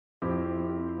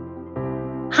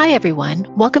Hi,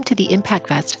 everyone. Welcome to the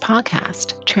ImpactVest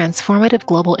podcast, transformative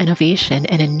global innovation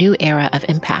in a new era of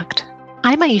impact.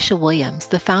 I'm Aisha Williams,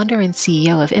 the founder and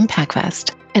CEO of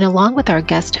ImpactVest, and along with our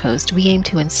guest host, we aim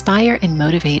to inspire and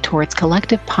motivate towards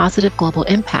collective positive global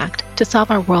impact to solve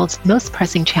our world's most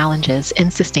pressing challenges in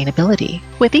sustainability.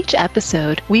 With each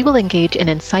episode, we will engage in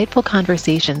insightful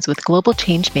conversations with global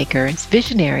changemakers,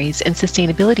 visionaries, and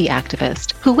sustainability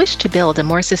activists who wish to build a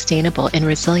more sustainable and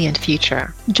resilient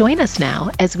future. Join us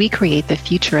now as we create the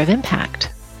future of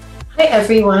impact. Hi,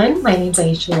 everyone. My name is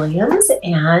Aisha Williams,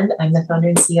 and I'm the founder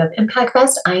and CEO of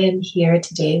ImpactVest. I am here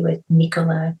today with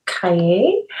Nicolas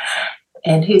Caille,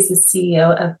 and who's the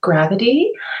CEO of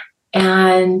Gravity.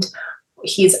 And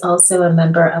he's also a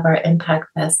member of our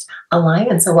ImpactVest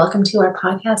Alliance. So welcome to our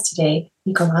podcast today,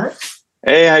 Nicolas.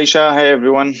 Hey, Aisha. Hi,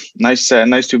 everyone. Nice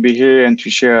to be here and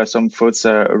to share some thoughts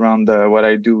around what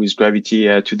I do with Gravity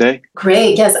today.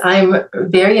 Great. Yes, I'm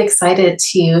very excited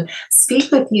to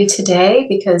speak with you today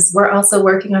because we're also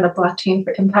working on a blockchain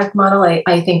for impact model.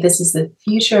 I think this is the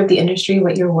future of the industry,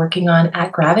 what you're working on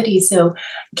at Gravity. So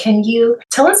can you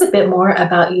tell us a bit more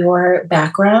about your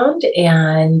background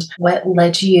and what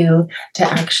led you to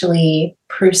actually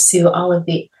pursue all of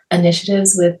the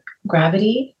initiatives with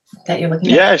Gravity that you're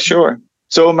looking at? Yeah, sure.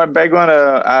 So my background,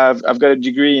 I've got a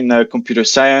degree in computer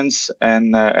science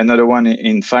and another one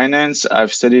in finance.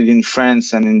 I've studied in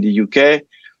France and in the UK.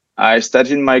 I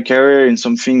started my career in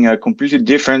something completely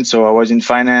different. So I was in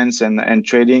finance and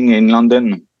trading in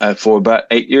London for about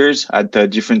 8 years at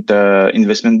different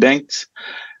investment banks.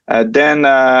 Then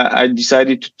I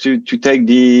decided to take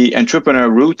the entrepreneur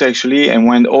route, actually, and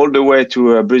went all the way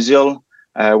to Brazil,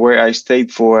 where I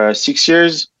stayed for 6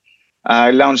 years.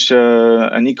 I launched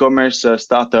an e-commerce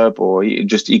startup, or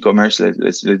just e-commerce.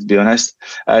 Let's be honest.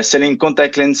 Selling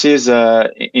contact lenses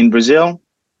in Brazil.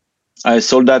 I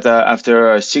sold that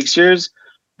after 6 years,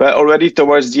 but already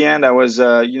towards the end, I was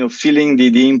feeling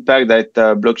the impact that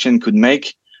blockchain could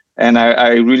make, and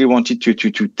I really wanted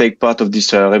to take part of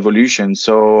this revolution.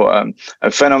 So a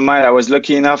friend of mine, I was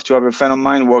lucky enough to have a friend of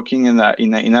mine working in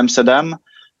Amsterdam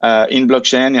in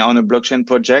blockchain on a blockchain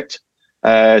project.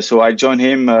 So I joined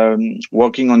him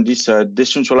working on this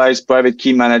decentralized private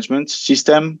key management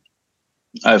system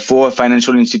for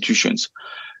financial institutions.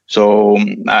 So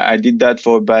I did that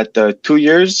for about 2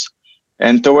 years.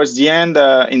 And towards the end,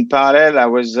 in parallel,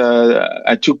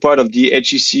 I took part of the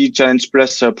HEC Challenge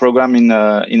Plus program in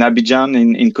Abidjan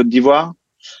in Côte d'Ivoire,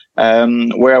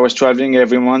 where I was traveling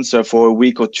every month for a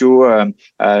week or two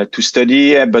to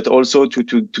study, but also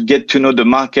to get to know the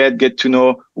market, get to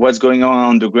know what's going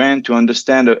on the ground, to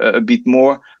understand a bit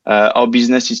more how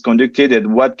business is conducted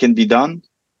and what can be done.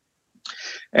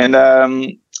 And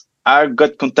I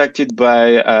got contacted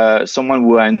by someone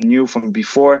who I knew from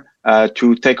before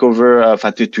to take over,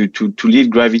 to lead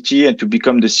Gravity and to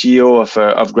become the CEO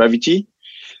of Gravity.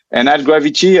 And at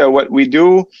Gravity, what we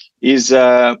do is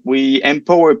we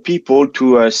empower people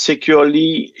to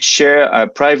securely share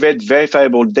private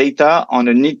verifiable data on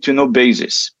a need-to-know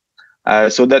basis.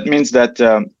 So that means that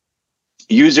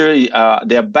users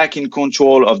they're back in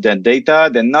control of their data.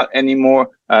 They're not anymore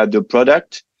the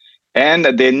product, and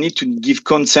they need to give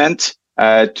consent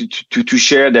to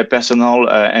share their personal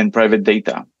and private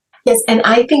data. Yes, and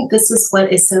I think this is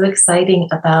what is so exciting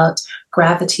about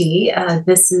Gravity.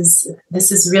 This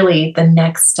is really the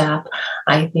next step,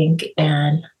 I think,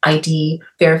 in ID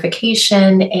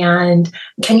verification. And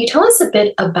can you tell us a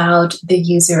bit about the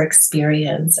user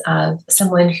experience of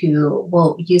someone who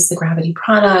will use the Gravity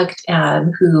product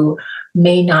and who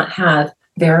may not have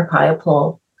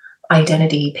verifiable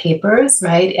identity papers,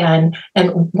 right? And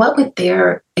what would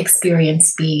their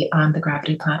experience be on the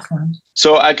Gravity platform?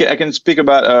 So I can speak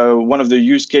about one of the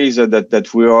use cases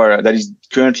that is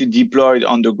currently deployed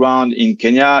on the ground in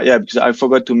Kenya. Yeah, because I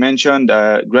forgot to mention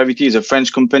Gravity is a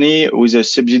French company with a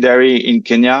subsidiary in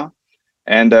Kenya,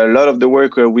 and a lot of the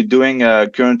work we're doing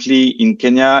currently in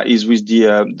Kenya is with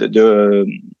the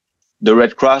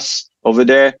Red Cross over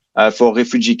there for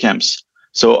refugee camps.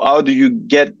 So how do you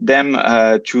get them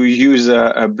to use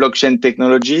a blockchain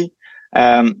technology,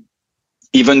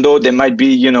 even though they might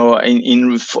be,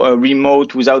 in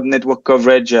remote without network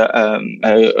coverage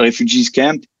refugees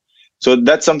camp? So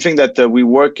that's something that we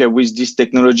work with this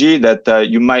technology that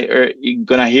you might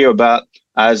gonna hear about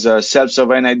as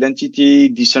self-sovereign identity,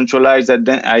 decentralized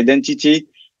identity.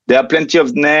 There are plenty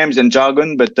of names and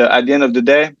jargon, but at the end of the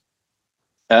day,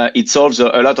 it solves a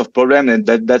lot of problems,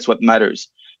 and that's what matters.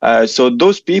 So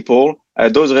those people,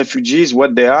 those refugees,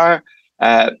 what they are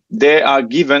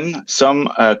given some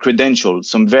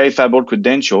credentials, some verifiable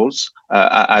credentials,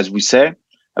 as we say,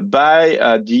 by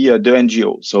the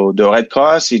NGO. So the Red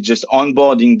Cross is just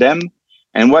onboarding them,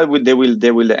 and what they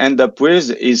will end up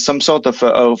with is some sort of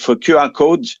a QR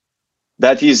code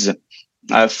that is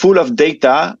full of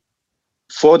data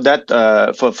for that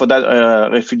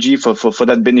refugee, for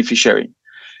that beneficiary.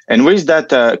 And with that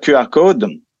QR code,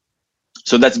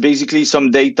 so that's basically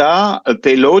some data, a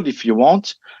payload if you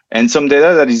want, and some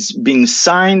data that is being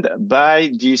signed by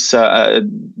this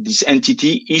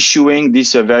entity issuing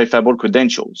these verifiable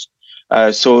credentials.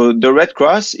 So the Red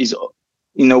Cross is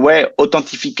in a way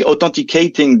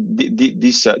authenticating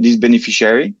this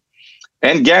beneficiary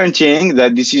and guaranteeing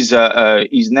that this is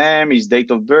his name, his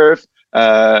date of birth,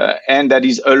 and that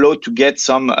is allowed to get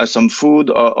some food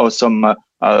or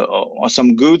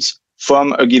some goods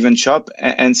from a given shop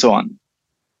and so on.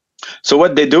 So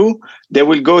what they do, they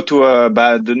will go to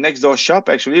the next door shop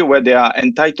actually, where they are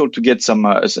entitled to get some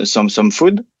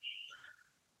food,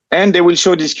 and they will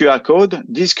show this QR code.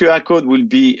 This QR code will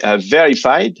be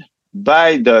verified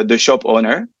by the shop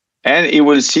owner, and it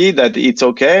will see that it's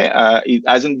okay. It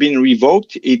hasn't been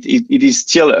revoked. It is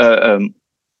still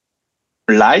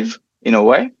live in a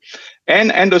way,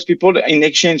 and those people, in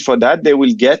exchange for that, they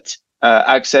will get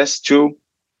access to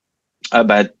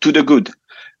the good.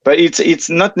 But it's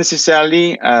not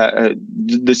necessarily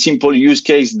the simple use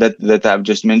case that I've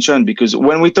just mentioned, because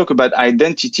when we talk about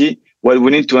identity, what we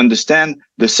need to understand,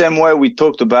 the same way we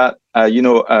talked about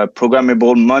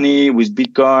programmable money with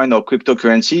Bitcoin or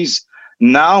cryptocurrencies,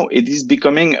 now it is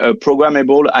becoming a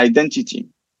programmable identity.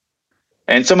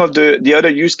 And some of the other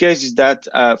use cases that,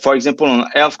 for example, on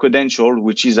health credential,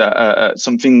 which is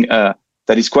something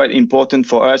that is quite important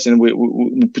for us, and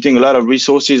we're putting a lot of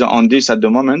resources on this at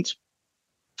the moment.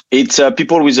 It's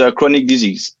people with a chronic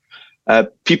disease.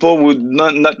 People would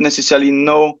not necessarily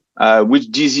know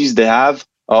which disease they have,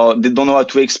 or they don't know how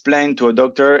to explain to a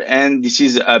doctor. And this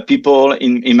is people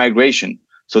in immigration.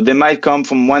 So they might come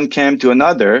from one camp to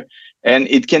another, and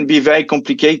it can be very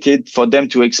complicated for them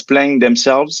to explain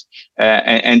themselves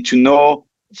and to know,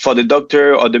 for the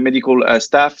doctor or the medical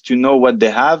staff, to know what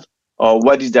they have or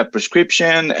what is their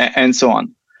prescription and so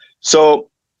on. So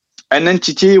an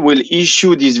entity will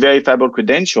issue these verifiable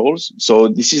credentials. So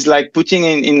this is like putting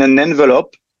in an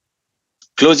envelope,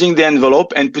 closing the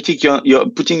envelope, and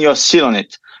putting your seal on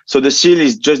it. So the seal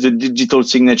is just the digital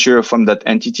signature from that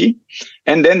entity.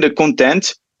 And then the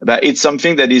content, it's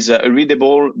something that is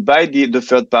readable by the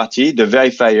third party, the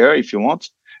verifier, if you want,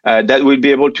 that will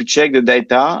be able to check the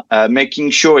data,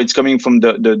 making sure it's coming from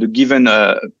the given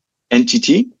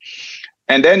entity.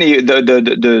 And then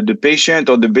the patient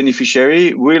or the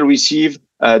beneficiary will receive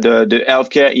the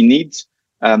healthcare he needs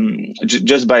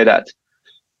just by that.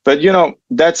 But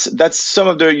that's some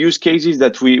of the use cases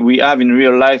that we have in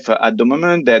real life at the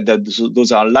moment.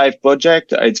 Those are live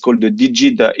projects. It's called the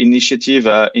Digit Initiative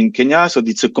in Kenya. So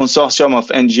it's a consortium of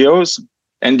NGOs,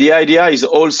 and the idea is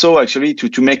also actually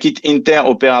to make it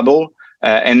interoperable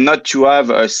and not to have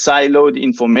siloed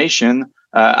information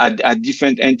at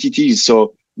different entities.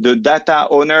 So the data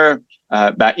owner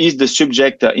is the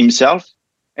subject himself,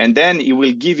 and then he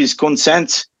will give his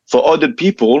consent for other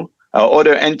people,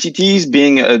 other entities,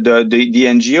 being the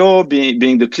NGO,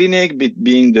 being the clinic,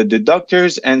 being the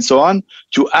doctors, and so on,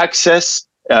 to access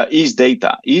his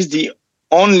data. He's the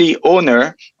only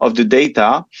owner of the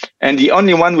data and the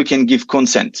only one who can give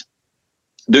consent.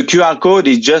 The QR code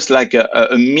is just like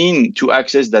a mean to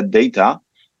access that data.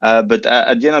 But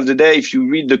at the end of the day, if you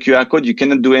read the QR code, you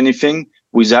cannot do anything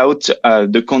without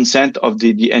the consent of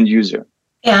the end user.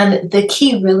 And the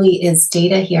key really is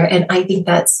data here. And I think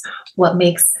that's what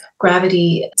makes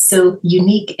Gravity so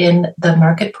unique in the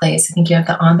marketplace. I think you have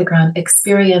the on-the-ground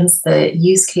experience. The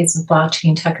use case of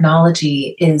blockchain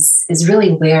technology is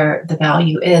really where the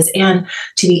value is, and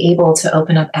to be able to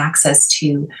open up access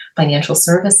to financial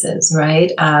services,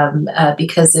 right?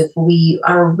 Because if we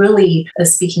are really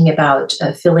speaking about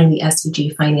filling the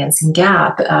SDG financing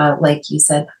gap, like you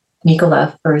said,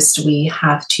 Nicolas, first we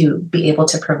have to be able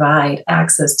to provide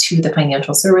access to the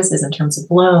financial services in terms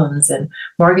of loans and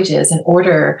mortgages in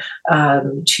order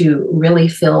to really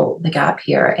fill the gap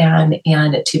here and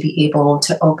to be able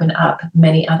to open up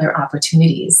many other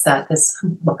opportunities that this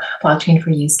blockchain for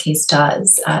use case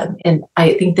does. And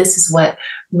I think this is what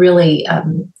really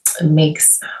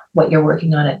makes what you're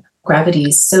working on at Gravity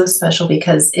is so special,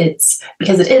 because it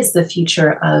is the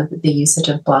future of the usage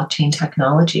of blockchain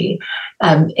technology.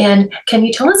 And can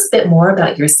you tell us a bit more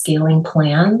about your scaling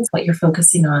plans, what you're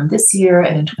focusing on this year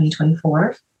and in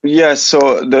 2024? Yes. So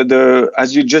the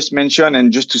as you just mentioned,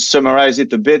 and just to summarize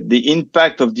it a bit, the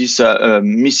impact of this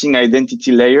missing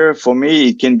identity layer, for me,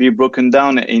 it can be broken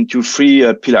down into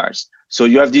three pillars. So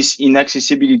you have this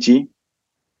inaccessibility.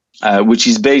 which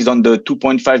is based on the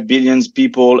 2.5 billion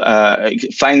people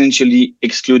financially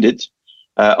excluded,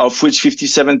 of which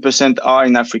 57% are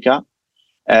in Africa.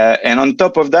 And on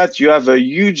top of that, you have a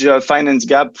huge finance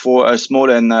gap for a small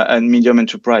and medium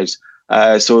enterprise.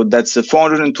 So that's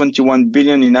 421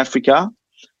 billion in Africa,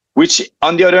 which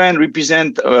on the other hand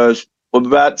represent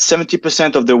about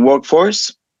 70% of the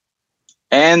workforce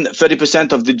and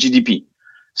 30% of the GDP.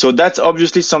 So that's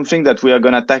obviously something that we are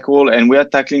going to tackle, and we are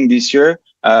tackling this year,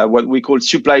 what we call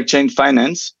supply chain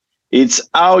finance. It's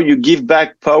how you give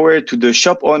back power to the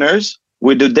shop owners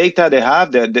with the data they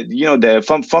have,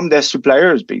 from their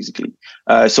suppliers, basically.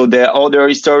 So their order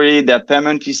history, their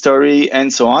payment history,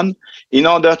 and so on, in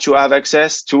order to have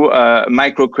access to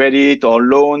microcredit or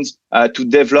loans to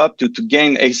develop, to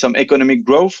gain some economic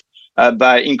growth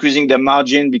by increasing their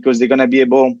margin, because they're going to be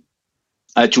able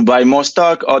to buy more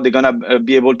stock, or they're going to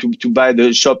be able to buy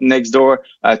the shop next door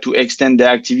to extend their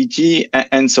activity,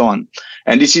 and so on.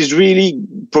 And this is really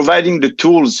providing the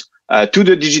tools to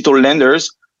the digital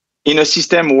lenders in a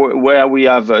system where we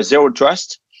have zero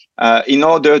trust, in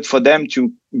order for them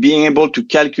to being able to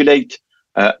calculate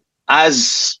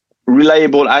as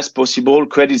reliable as possible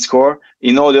credit score,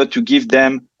 in order to give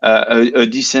them a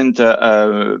decent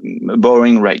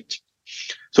borrowing rate.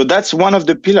 So that's one of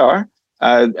the pillars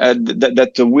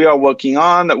that we are working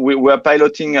on. We are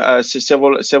piloting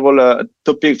several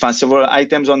topics, several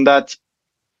items on that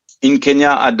in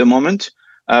Kenya at the moment.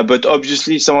 But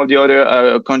obviously, some of the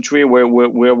other countries where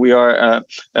we are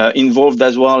involved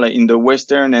as well, in the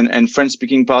Western and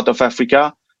French-speaking part of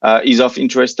Africa, is of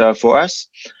interest for us.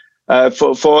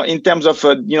 For in terms of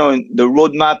the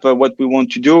roadmap, what we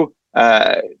want to do,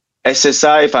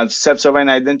 SSI, self-sovereign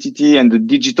identity, and the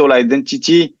digital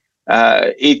identity,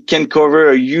 it can cover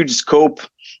a huge scope.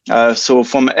 So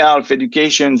from health,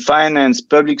 education, finance,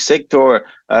 public sector,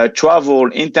 travel,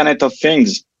 Internet of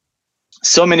Things.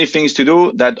 So many things to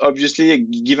do that obviously,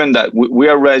 given that we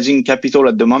are raising capital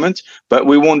at the moment, but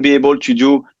we won't be able to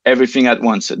do everything at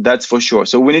once. That's for sure.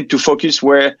 So we need to focus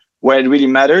where it really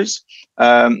matters,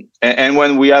 and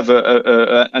when we have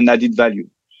an added value.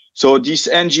 So this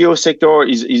NGO sector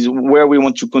is where we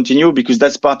want to continue, because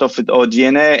that's part of our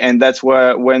DNA, and that's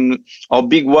where when our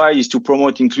big why is to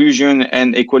promote inclusion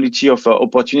and equality of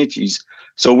opportunities.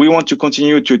 So we want to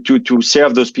continue to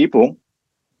serve those people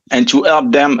and to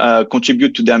help them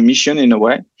contribute to their mission in a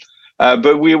way.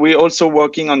 But we're also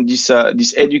working on this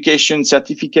education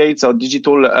certificates or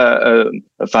digital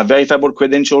verifiable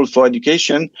credentials for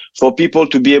education, for people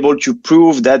to be able to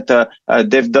prove that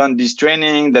they've done this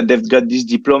training, that they've got this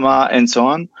diploma, and so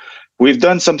on. We've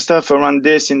done some stuff around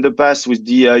this in the past with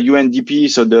the UNDP,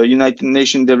 so the United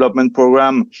Nations Development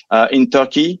Program in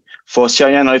Turkey for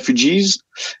Syrian refugees.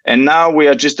 And now we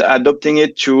are just adapting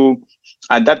it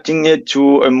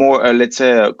to a more, let's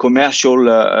say, commercial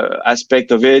aspect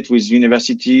of it, with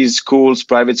universities, schools,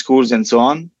 private schools, and so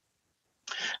on.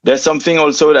 There's something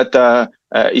also that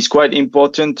is quite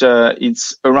important.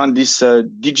 It's around this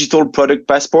digital product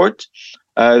passport.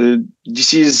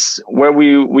 This is where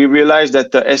we realize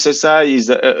that SSI is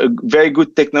a very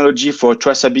good technology for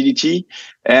traceability,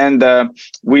 and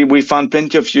we found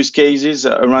plenty of use cases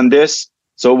around this.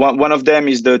 So one of them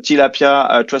is the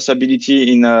tilapia traceability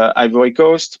in Ivory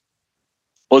Coast.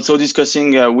 Also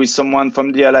discussing with someone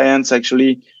from the Alliance,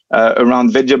 actually,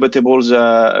 around vegetables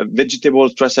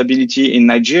traceability in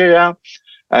Nigeria.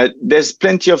 There's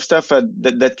plenty of stuff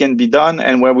that can be done,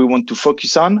 and where we want to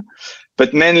focus on.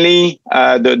 But mainly,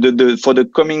 for the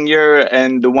coming year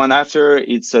and the one after,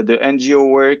 it's the NGO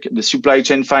work, the supply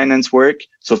chain finance work,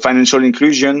 so financial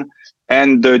inclusion,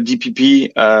 and the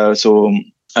DPP,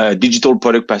 digital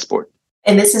product passport.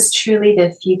 And this is truly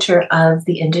the future of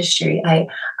the industry. I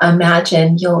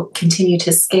imagine you'll continue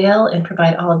to scale and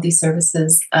provide all of these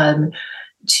services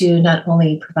to not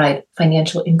only provide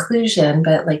financial inclusion,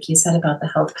 but like you said about the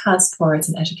health passports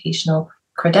and educational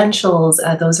credentials,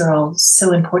 those are all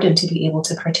so important to be able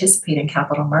to participate in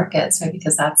capital markets, right?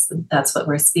 Because that's what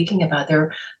we're speaking about.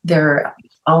 They're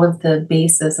all of the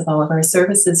basis of all of our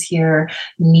services here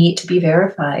need to be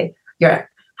verified. Your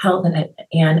health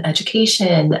and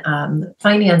education,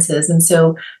 finances. And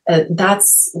so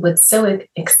that's what's so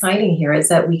exciting here, is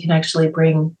that we can actually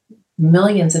bring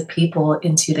millions of people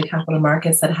into the capital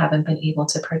markets that haven't been able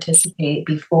to participate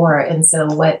before. And so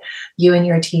what you and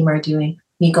your team are doing,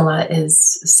 Nicolas,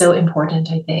 is so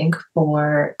important, I think,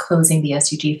 for closing the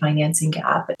SUG financing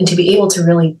gap, and to be able to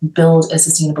really build a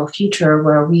sustainable future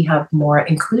where we have more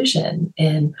inclusion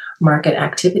in market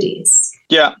activities.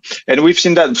 Yeah, and we've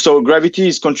seen that. So Gravity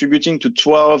is contributing to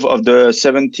 12 of the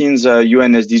 17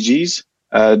 UN SDGs.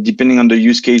 depending on the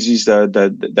use cases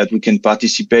that we can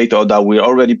participate or that we're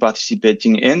already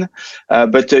participating in.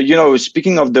 But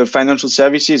speaking of the financial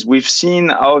services, we've seen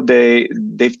how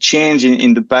they've changed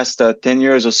in the past 10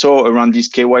 years or so around this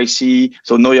KYC,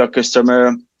 so know your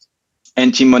customer,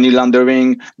 anti-money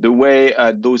laundering, the way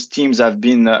those teams have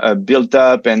been built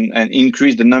up and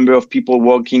increased the number of people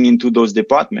working into those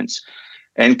departments.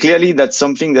 And clearly, that's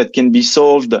something that can be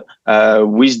solved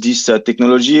with this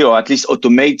technology, or at least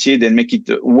automated and make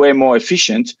it way more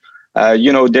efficient.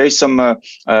 There is some,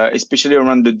 especially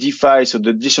around the DeFi, so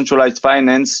the decentralized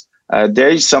finance. There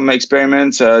is some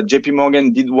experiments. JP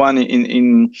Morgan did one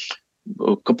in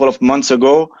a couple of months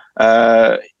ago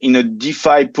in a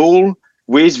DeFi pool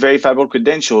with verifiable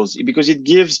credentials, because it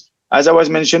gives, as I was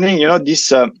mentioning,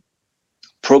 this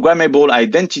programmable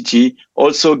identity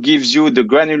also gives you the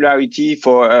granularity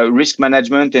for risk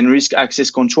management and risk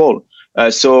access control.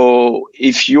 So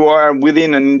if you are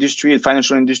within an industry, a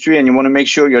financial industry, and you want to make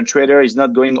sure your trader is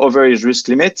not going over his risk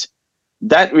limit,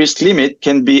 that risk limit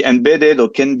can be embedded or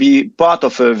can be part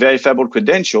of a verifiable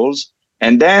credentials.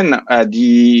 And then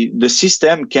the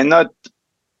system cannot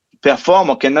perform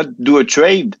or cannot do a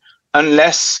trade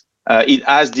unless it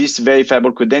has this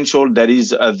verifiable credential that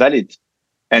is valid.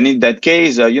 And in that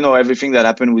case, everything that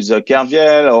happened with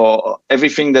Kerviel or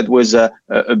everything that was a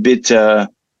bit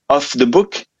off the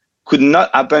book could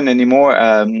not happen anymore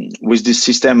with this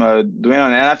system doing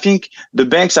on. And I think the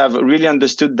banks have really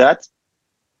understood that.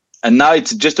 And now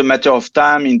it's just a matter of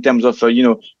time in terms of,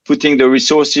 putting the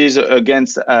resources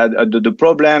against the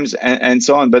problems and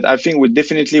so on. But I think we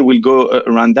definitely will go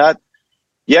around that.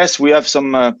 Yes, we have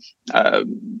some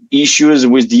issues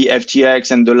with the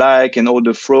FTX and the like and all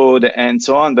the fraud and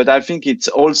so on. But I think it's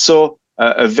also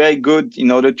a very good in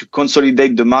order to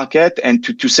consolidate the market and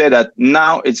to say that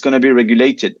now it's going to be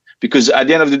regulated. Because at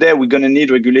the end of the day, we're going to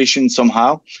need regulation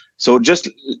somehow. So just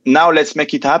now, let's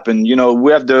make it happen.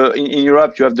 We have in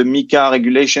Europe, you have the MiCA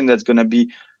regulation that's going to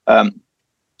be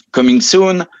coming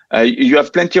soon. You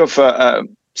have plenty of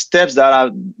steps that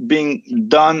are being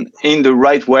done in the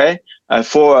right way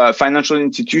for financial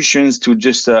institutions to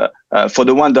just for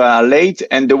the ones that are late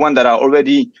and the ones that are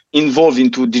already involved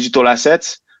into digital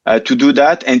assets to do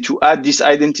that and to add this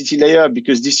identity layer,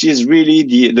 because this is really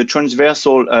the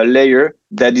transversal layer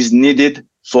that is needed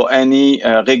for any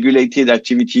regulated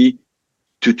activity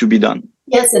to be done.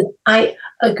 Yes, and I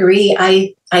agree.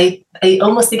 I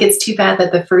almost think it's too bad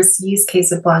that the first use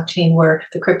case of blockchain were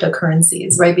the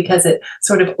cryptocurrencies, right? Because it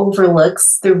sort of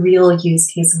overlooks the real use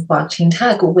case of blockchain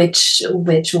tech, which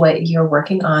what you're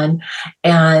working on.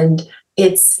 And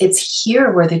it's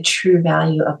here where the true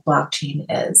value of blockchain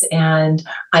is. And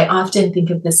I often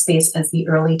think of this space as the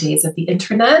early days of the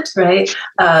internet, right?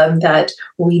 That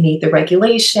we need the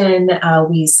regulation.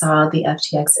 We saw the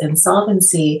FTX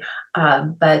insolvency,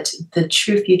 but the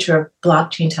true future of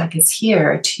blockchain tech is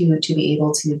here to be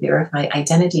able to verify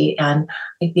identity. And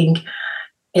I think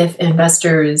if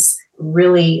investors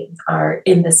really are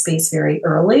in the space very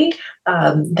early,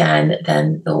 then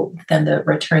the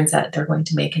returns that they're going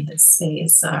to make in this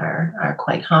space are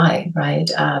quite high, right?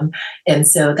 And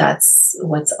so that's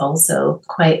what's also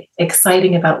quite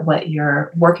exciting about what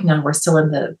you're working on. We're still in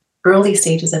the early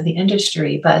stages of the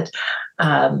industry, but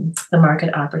the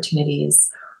market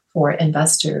opportunities for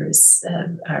investors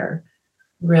are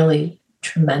really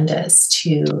tremendous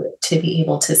to be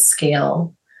able to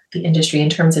scale the industry in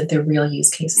terms of the real use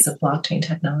cases of blockchain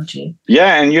technology.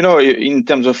 Yeah, and in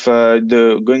terms of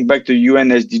going back to UN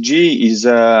SDG, is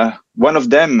one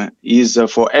of them is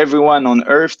for everyone on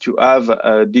Earth to have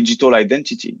a digital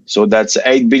identity. So that's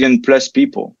 8 billion plus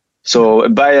people. So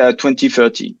by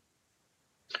 2030.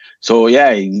 So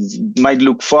yeah, it might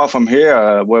look far from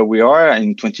here where we are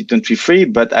in 2023,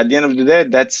 but at the end of the day,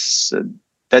 that's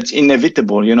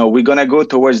inevitable. We're gonna go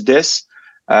towards this.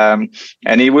 And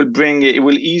it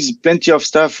will ease plenty of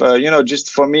stuff.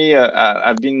 Just for me,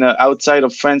 I've been outside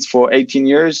of France for 18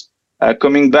 years,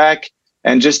 coming back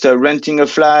and just renting a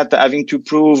flat, having to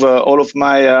prove all of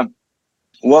my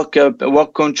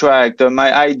work contract,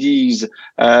 my IDs,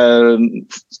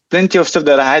 plenty of stuff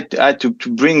that I had to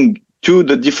bring to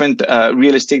the different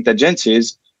real estate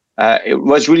agencies. It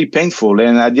was really painful.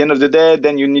 And at the end of the day,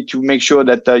 then you need to make sure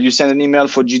that you send an email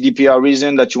for GDPR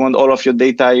reason that you want all of your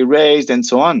data erased and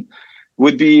so on.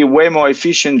 Would be way more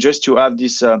efficient just to have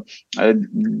this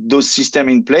those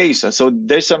systems in place. So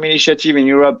there's some initiative in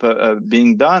Europe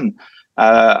being done.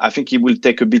 I think it will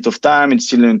take a bit of time. It's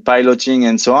still in piloting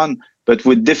and so on. But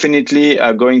we're definitely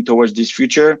going towards this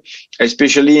future,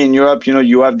 especially in Europe.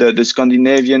 You have the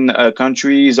Scandinavian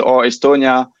countries or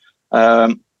Estonia,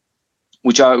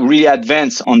 which are really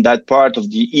advanced on that part of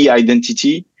the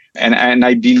e-identity. And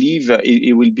I believe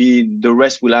it will be, the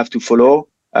rest will have to follow.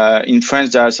 In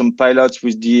France, there are some pilots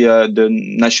with the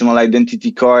national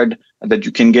identity card that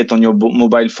you can get on your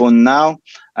mobile phone now.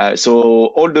 So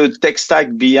all the tech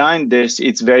stack behind this,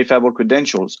 it's verifiable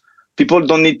credentials. People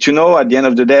don't need to know at the end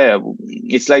of the day.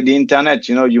 It's like the internet,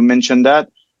 you mentioned that.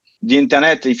 The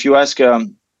internet, if you ask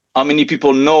how many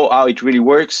people know how it really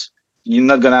works, you're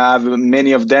not going to have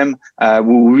many of them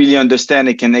who really understand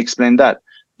and can explain that.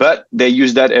 But they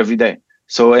use that every day.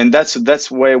 So, and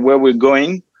that's where we're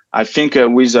going, I think,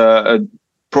 with a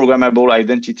programmable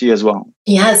identity as well.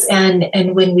 Yes, and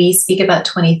when we speak about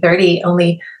 2030,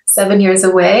 only 7 years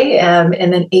away,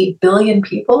 and then 8 billion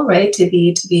people, right, to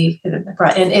be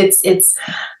brought. And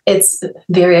it's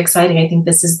very exciting. I think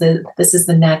this is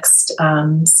the next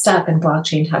step in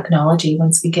blockchain technology.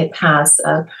 Once we get past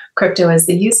crypto as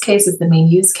the use case, as the main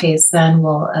use case, then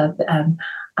we'll.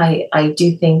 I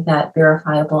do think that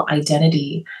verifiable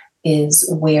identity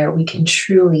is where we can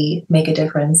truly make a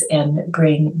difference and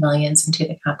bring millions into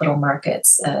the capital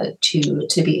markets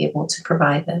to be able to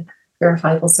provide the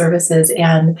verifiable services.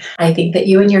 And I think that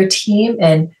you and your team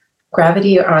and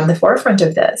Gravity are on the forefront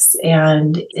of this,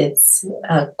 and it's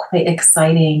a quite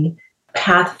exciting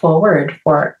path forward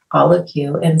for all of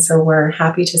you. And so we're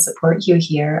happy to support you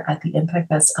here at the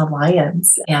ImpactVest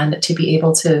Alliance and to be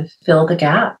able to fill the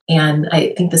gap. And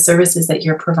I think the services that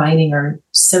you're providing are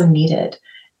so needed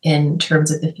in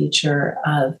terms of the future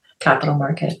of capital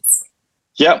markets.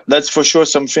 Yeah, that's for sure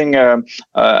something,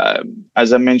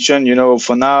 as I mentioned,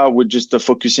 for now, we're just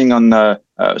focusing on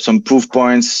some proof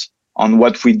points on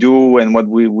what we do and what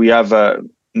we have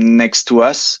next to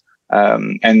us.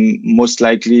 And most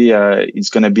likely it's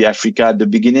going to be Africa at the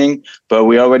beginning, but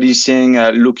we're already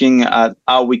looking at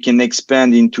how we can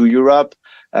expand into Europe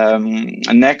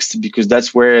next, because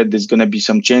that's where there's going to be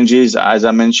some changes, as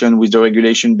I mentioned, with the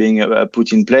regulation being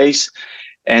put in place.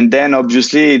 And then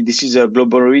obviously this is a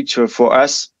global reach for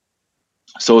us.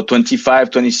 So 25,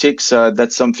 26,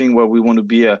 that's something where we want to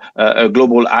be a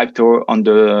global actor on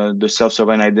the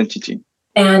self-sovereign identity.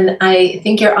 And I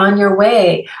think you're on your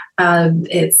way.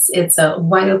 It's a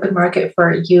wide open market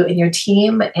for you and your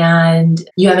team, and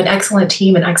you have an excellent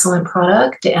team, an excellent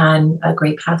product, and a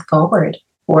great path forward.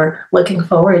 We're looking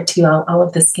forward to all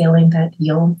of the scaling that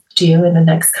you'll do in the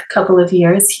next couple of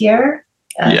years here.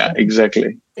 Yeah,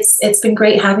 exactly. It's been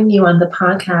great having you on the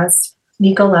podcast,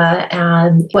 Nicolas,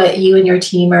 and what you and your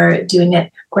team are doing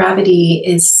at Gravity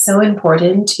is so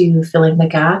important to filling the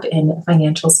gap in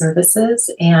financial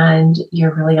services, and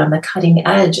you're really on the cutting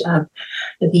edge of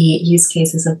the use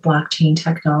cases of blockchain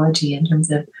technology in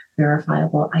terms of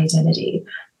verifiable identity.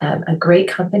 A great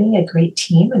company, a great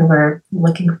team, and we're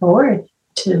looking forward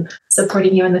to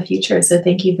supporting you in the future. So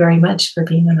thank you very much for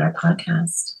being on our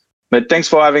podcast. But thanks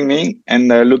for having me, and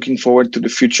looking forward to the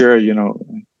future.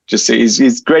 Just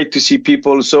it's great to see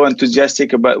people so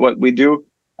enthusiastic about what we do.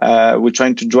 We're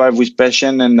trying to drive with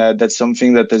passion, and that's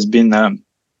something that has been,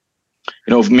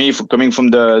 me coming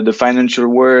from the financial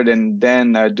world and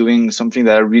then doing something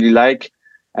that I really like.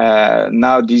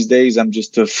 Now these days, I'm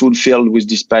just fulfilled with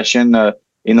this passion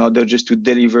in order just to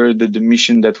deliver the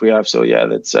mission that we have. So yeah,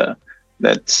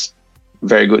 that's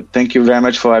very good. Thank you very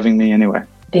much for having me anyway.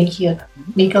 Thank you,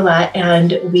 Nicolas,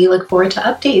 and we look forward to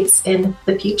updates in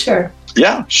the future.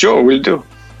 Yeah, sure, we'll do.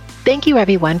 Thank you,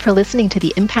 everyone, for listening to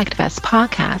the ImpactVest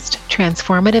podcast,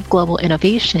 Transformative Global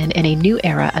Innovation in a New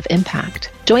Era of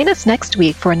Impact. Join us next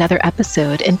week for another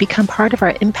episode and become part of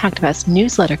our ImpactVest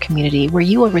newsletter community, where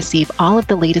you will receive all of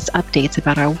the latest updates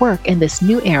about our work in this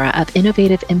new era of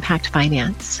innovative impact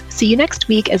finance. See you next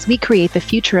week as we create the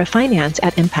future of finance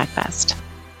at ImpactVest.